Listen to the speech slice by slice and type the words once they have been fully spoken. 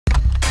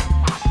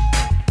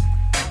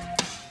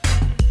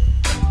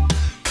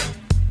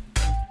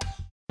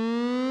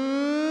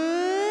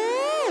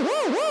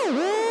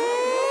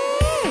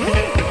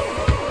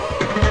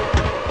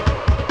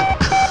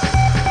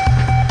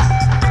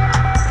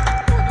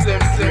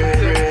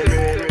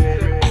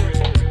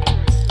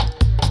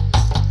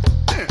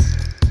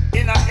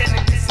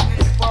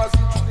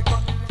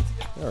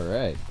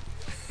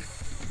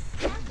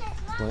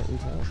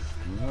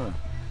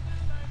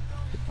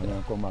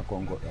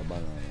come cut the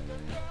banana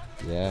then.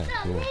 Yeah,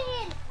 cool.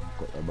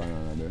 Cut the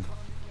banana then.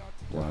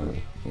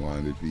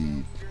 One to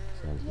eat.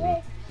 Sounds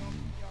good.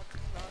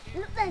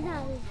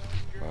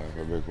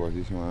 For breakfast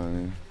this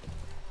morning.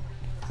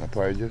 A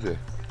porridge you say?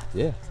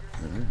 Yeah.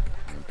 A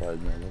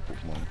porridge I go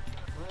cook man.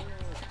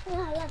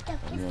 Well,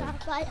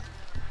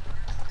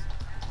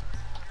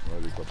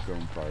 we cut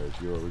some porridge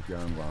here we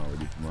can go on with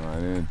this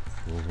morning.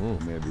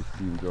 Maybe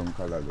steam some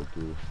calaga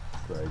to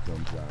fry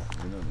some plant.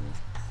 You don't know.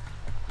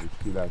 We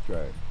still a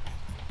try.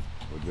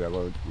 But we are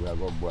going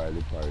to boil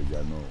the porridge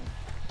now.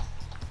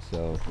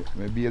 So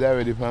maybe it's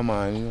ready for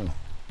man, you know.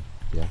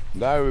 Yeah.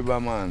 Go river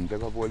man,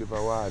 take up all the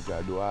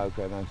water, do all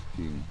kind of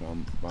things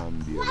from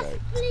daylight.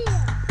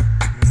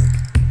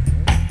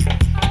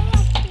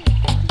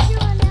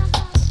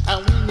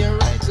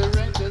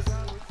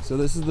 So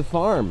this is the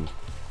farm.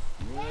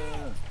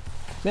 Yeah.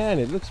 Man,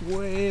 it looks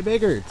way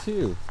bigger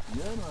too.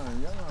 Yeah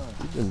man, yeah man.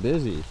 You've been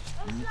busy.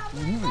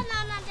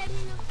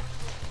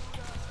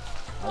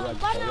 A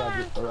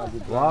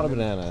lot of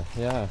banana,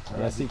 yeah.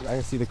 And I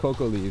can see the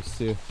cocoa leaves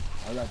too.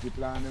 I like to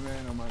plant them,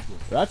 man.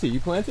 Ratty, you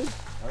planted?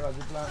 I like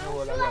to plant the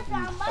whole of them.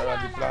 I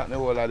like to plant the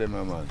whole of them,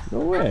 man. No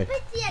way.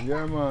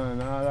 Yeah,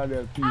 man. All of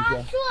them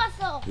pieces.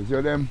 You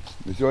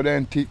show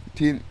them thick.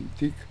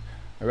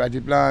 I like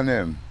to plant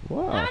them.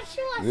 Wow.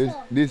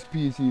 This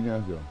piece in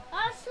here, so.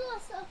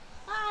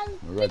 I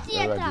like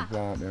to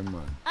plant them,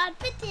 man.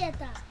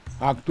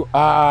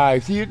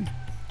 See it?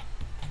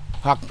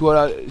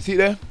 October, see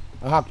there?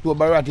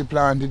 October ratty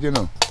planted, you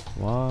know.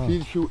 Wow. See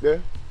it shoot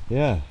there?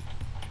 Yeah.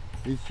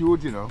 It's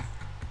shoot, you know.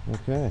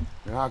 Okay.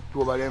 In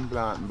October them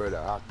planting, brother.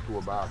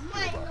 October.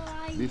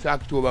 This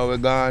October we're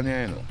gone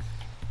here, you know.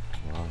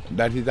 Wow.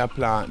 That is a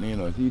plant, you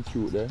know. See it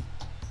shoot there?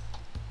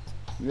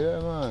 Yeah,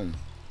 man.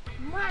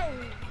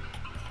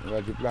 We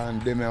got to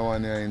plant them here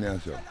one here in here,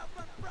 so.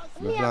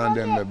 We plant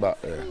them the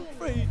back there.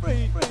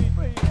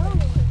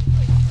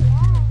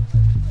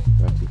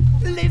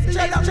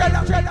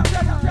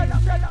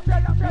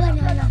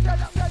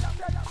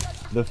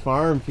 The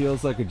farm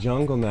feels like a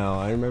jungle now.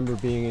 I remember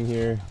being in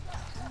here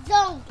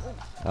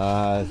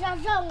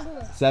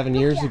 7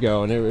 years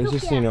ago, and it was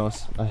just, you know,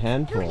 a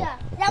handful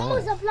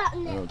of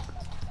plants.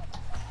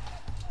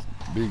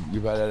 Big, you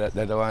got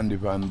that one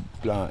different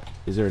plant.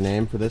 Is there a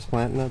name for this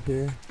planting up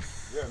here?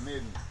 Yeah,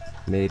 maiden.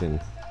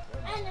 Maiden.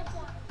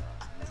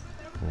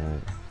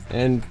 Right.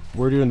 And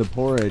we're doing the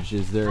porridge.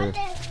 Is there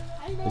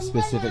a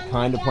specific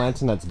kind of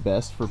planting that's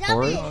best for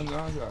porridge?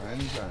 No,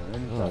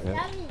 anytime. Okay.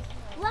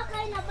 What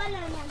kind of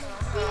banana?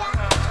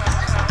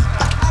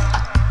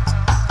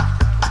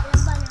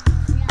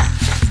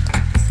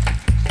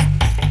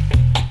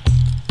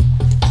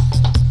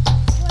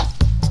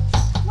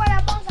 What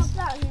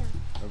about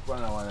the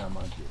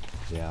plant here?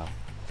 Yeah.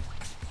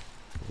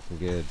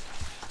 Looking good.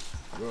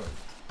 Good.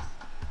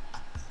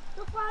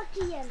 Look what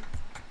here.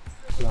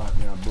 Plant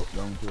me a book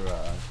down to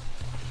her.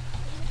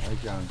 I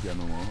can't get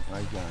no more.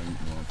 I can't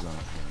eat no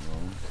plant no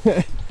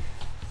more.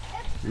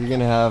 You're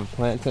gonna have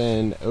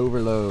plantain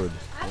overload.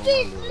 Come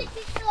here,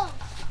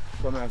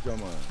 some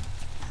man.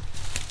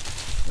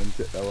 Let me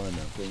take that one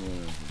now. Come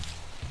here.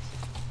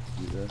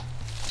 See there?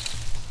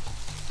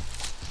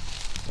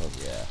 Oh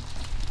yeah.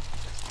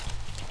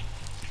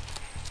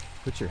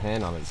 Put your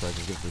hand on it so I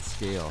can get the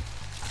scale.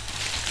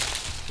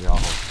 Yeah.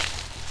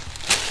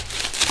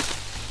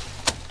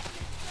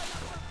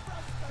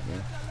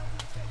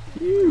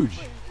 Huge.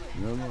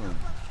 Yeah, man.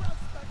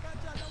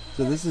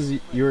 So this is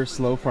your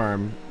slow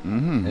farm,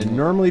 and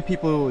normally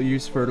people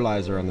use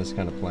fertilizer on this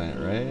kind of plant,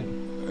 right?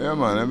 Yeah,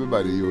 man.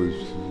 Everybody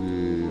use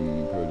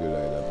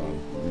fertilizer from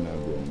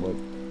but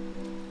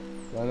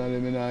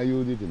finally I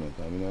use it, you know.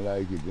 I don't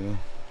like it, you know.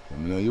 I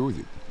don't use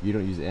it. You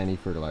don't use any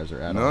fertilizer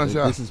at all? No,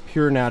 sir. This is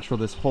pure natural.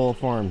 This whole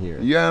farm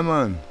here. Yeah,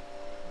 man.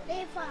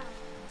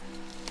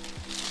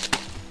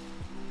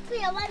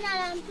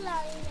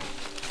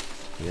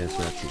 Yes,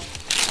 that's it.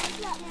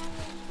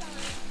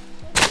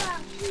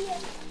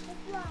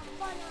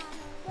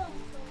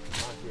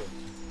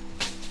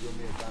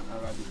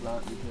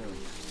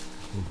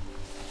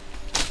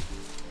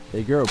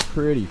 They grow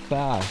pretty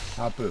fast.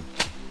 Apple.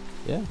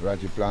 Yeah.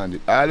 Ratty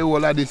planted. All the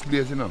whole of this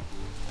place, you know.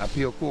 I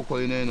peel cocoa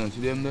in there, you know.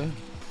 See them there?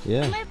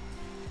 Yeah.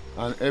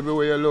 And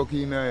everywhere you look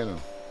in there, you know.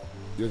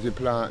 There's a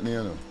plant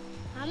there, you know.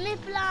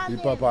 The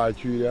papaya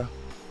tree there.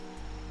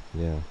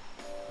 Yeah.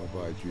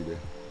 Papaya tree there.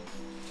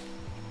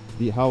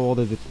 How old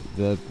are the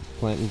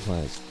planting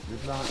plants? The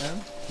plant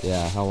them?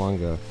 Yeah, how long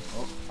ago?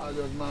 Oh, I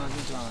just Martin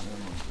plant them,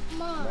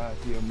 man.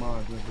 Last year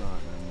Martin plant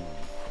them, man.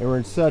 And we're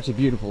in such a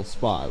beautiful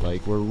spot.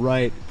 Like, we're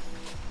right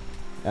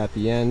at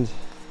the end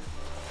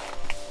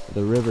of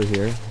the river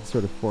here. It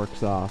sort of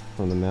forks off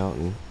from the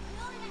mountain.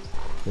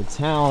 The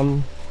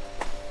town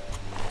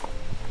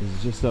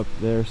is just up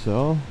there,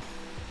 so.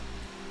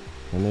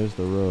 And there's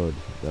the road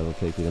that'll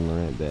take you to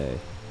Morant Bay.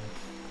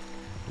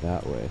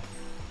 That way.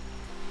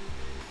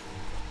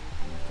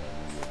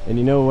 And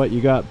you know what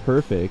you got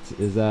perfect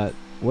is that,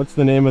 what's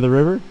the name of the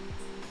river?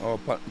 Oh,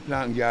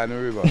 plant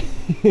garden river.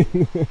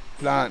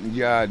 Plantain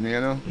garden, you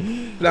know?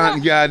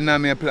 Plantain garden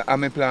and me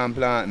plant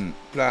planting.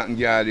 Plantain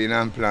garden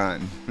and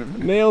planting.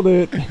 Nailed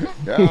it. Yeah.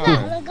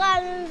 The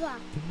garden river.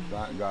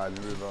 Plantain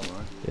garden river,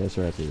 man. Yes,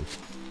 Ratty.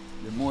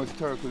 The most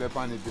turtle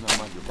upon it in a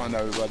man. Upon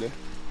that river there.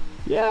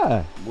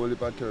 Yeah. Bully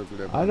for turtle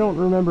there. I don't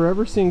remember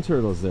ever seeing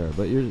turtles there,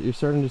 but you're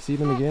starting to see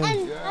them again.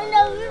 And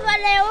the river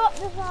they walk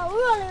before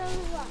rolling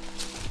river.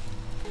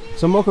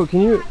 So Mokko,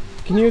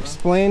 can you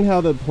explain how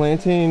the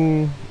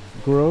plantain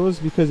grows,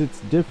 because it's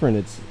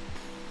different?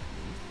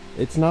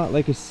 It's not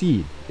like a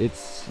seed.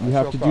 It's you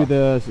have to do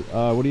the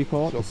what do you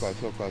call it?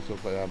 Sucker.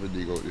 You have to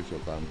dig out the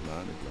sucker and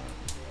plant the plant.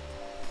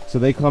 So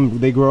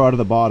they grow out of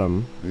the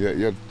bottom. Yeah,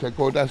 you take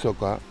out that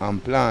sucker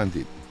and plant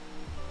it.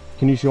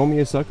 Can you show me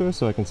a sucker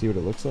so I can see what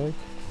it looks like?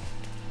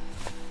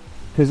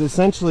 Because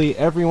essentially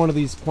every one of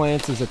these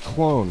plants is a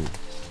clone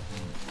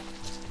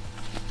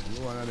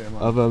One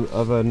of them,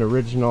 of an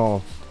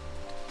original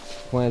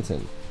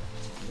plantain.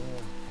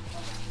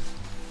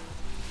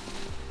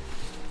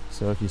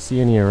 So if you see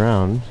any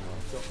around,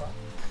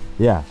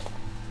 yeah.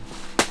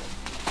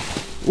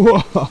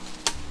 Whoa!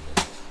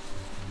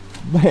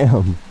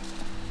 Bam!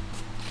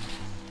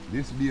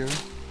 This beer,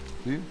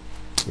 see?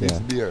 Yeah. This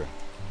beer.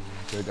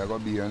 So it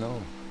got beer now.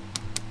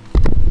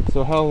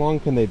 So how long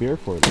can they bear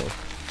for though?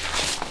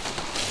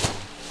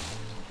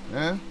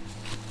 Eh?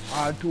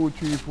 2,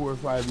 3, 4,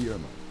 5 years,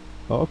 man.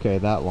 Oh, okay,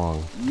 that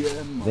long.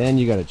 Yeah, man. Then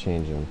you gotta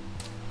change them.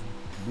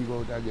 Dig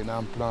out again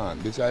and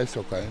plant. This is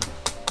sucker, you know?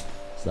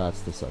 So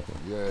that's the sucker.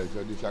 Yeah,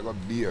 so this I got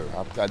beer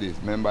after this.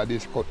 Remember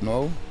this cut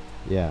now?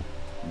 Yeah.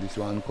 This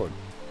one cut.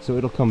 So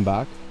it'll come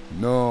back.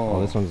 No.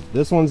 Oh,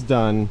 this one's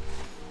done.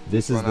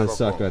 This is one I the got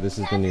sucker. come. This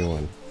is the new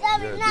one.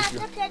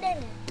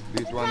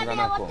 This one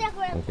gonna come.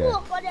 Okay.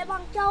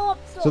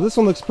 So this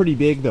one looks pretty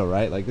big though,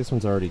 right? Like this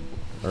one's already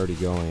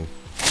going.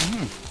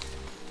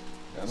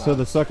 Yeah, So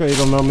the sucker,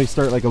 it'll normally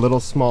start like a little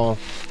small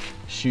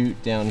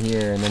shoot down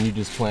here, and then you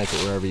just plant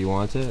it wherever you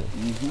want it.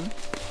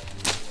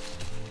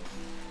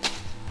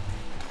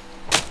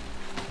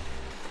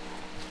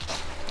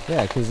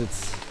 Yeah, because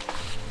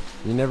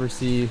you never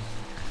see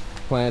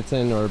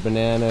plantain or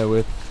banana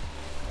with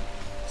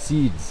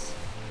seeds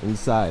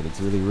inside.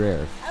 It's really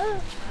rare.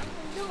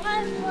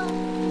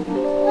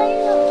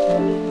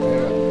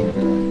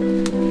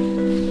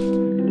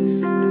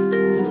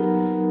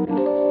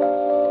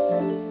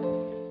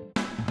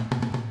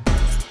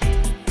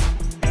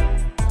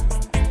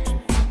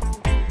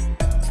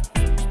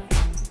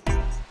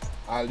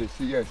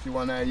 Yes, you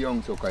want a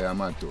young sucker,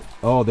 Yamato.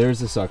 Oh, there's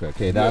the sucker.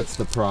 Okay, that's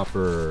the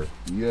proper.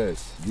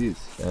 Yes, this.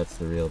 That's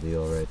the real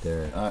deal right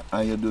there.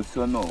 And you do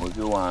so now if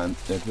you want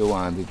it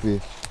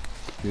to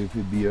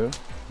beer,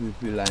 if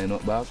you line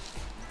up back,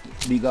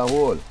 bigger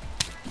hole.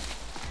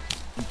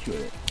 Sure.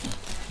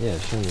 Yeah,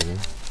 show me.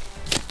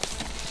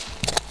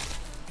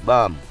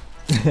 Man.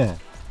 Bam.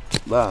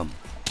 Bam.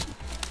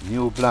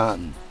 New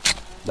planting.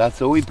 That's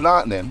how we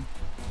plant them,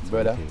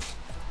 brother.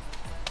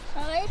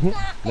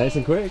 Nice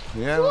and quick.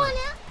 Yeah.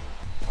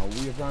 And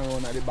we from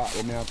around at the back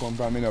where I come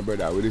from,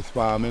 brother, with this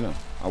farm, And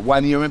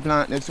 1 year we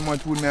plant them so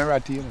much food me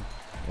ratty,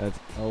 That's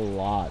a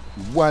lot.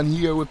 1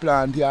 year we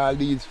plant all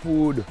these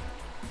food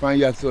from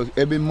your source.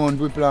 Every month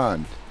we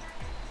plant.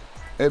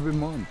 Every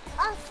month.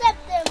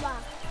 September.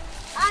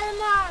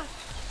 Alma.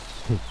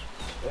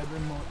 Every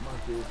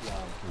month we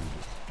plant food.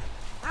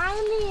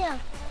 Almia.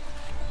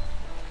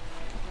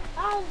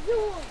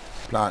 June.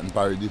 Plantain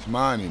Porridge this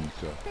morning,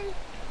 so.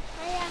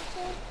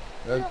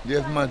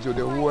 Yes, man, so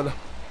the whole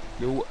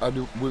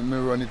with me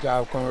run it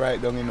off, come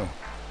right down, You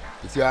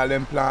see all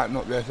them planting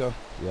up there, so?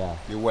 Yeah.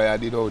 The wire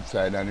did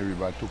outside and the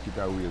river took it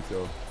away,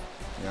 so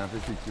you have to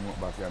fix him up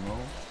back here now.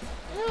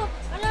 No,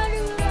 I know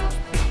the river.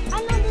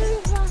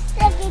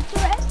 Take it to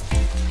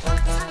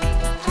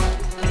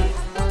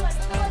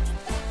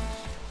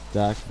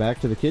it. Back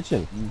to the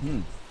kitchen.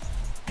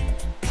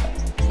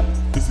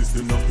 This is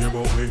still nothing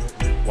about me.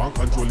 One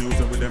control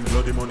user with them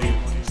bloody money.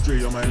 Stray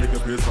your mind, make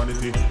your place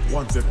vanity.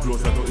 One step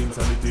closer to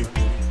insanity.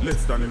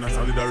 Let's stand in a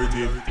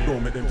solidarity.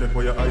 Don't make them check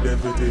for your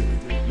identity.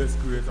 Let's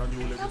create a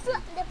new legacy.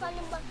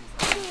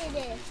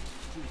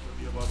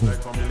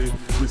 Like family,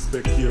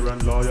 respect, care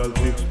and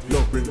loyalty.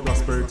 Love bring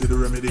prosperity, the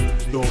remedy.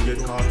 Don't get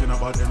caught in a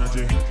bad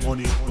energy.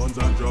 Money, guns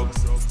and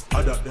drugs.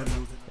 Adapt them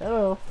music.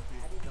 Hello.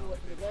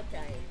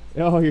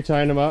 Oh, you're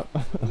tying them up?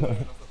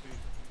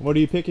 What are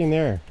you picking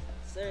there?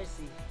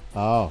 Cersei.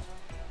 Oh,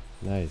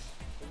 nice.